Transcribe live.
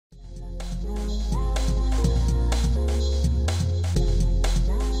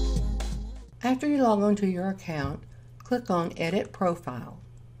After you log on to your account, click on Edit Profile.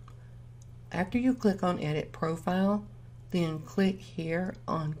 After you click on Edit Profile, then click here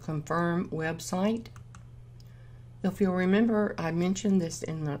on Confirm Website. If you'll remember, I mentioned this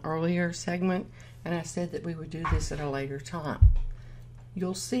in the earlier segment, and I said that we would do this at a later time.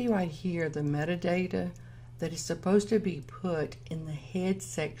 You'll see right here the metadata that is supposed to be put in the head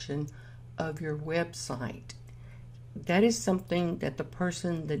section of your website. That is something that the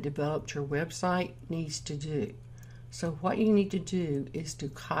person that developed your website needs to do. So what you need to do is to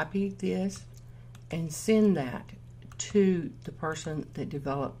copy this and send that to the person that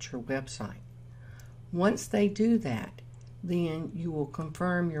developed your website. Once they do that, then you will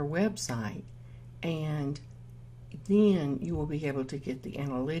confirm your website, and then you will be able to get the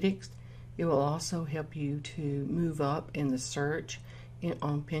analytics. It will also help you to move up in the search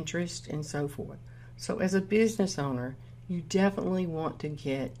on Pinterest and so forth. So as a business owner, you definitely want to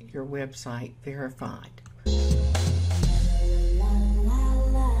get your website verified.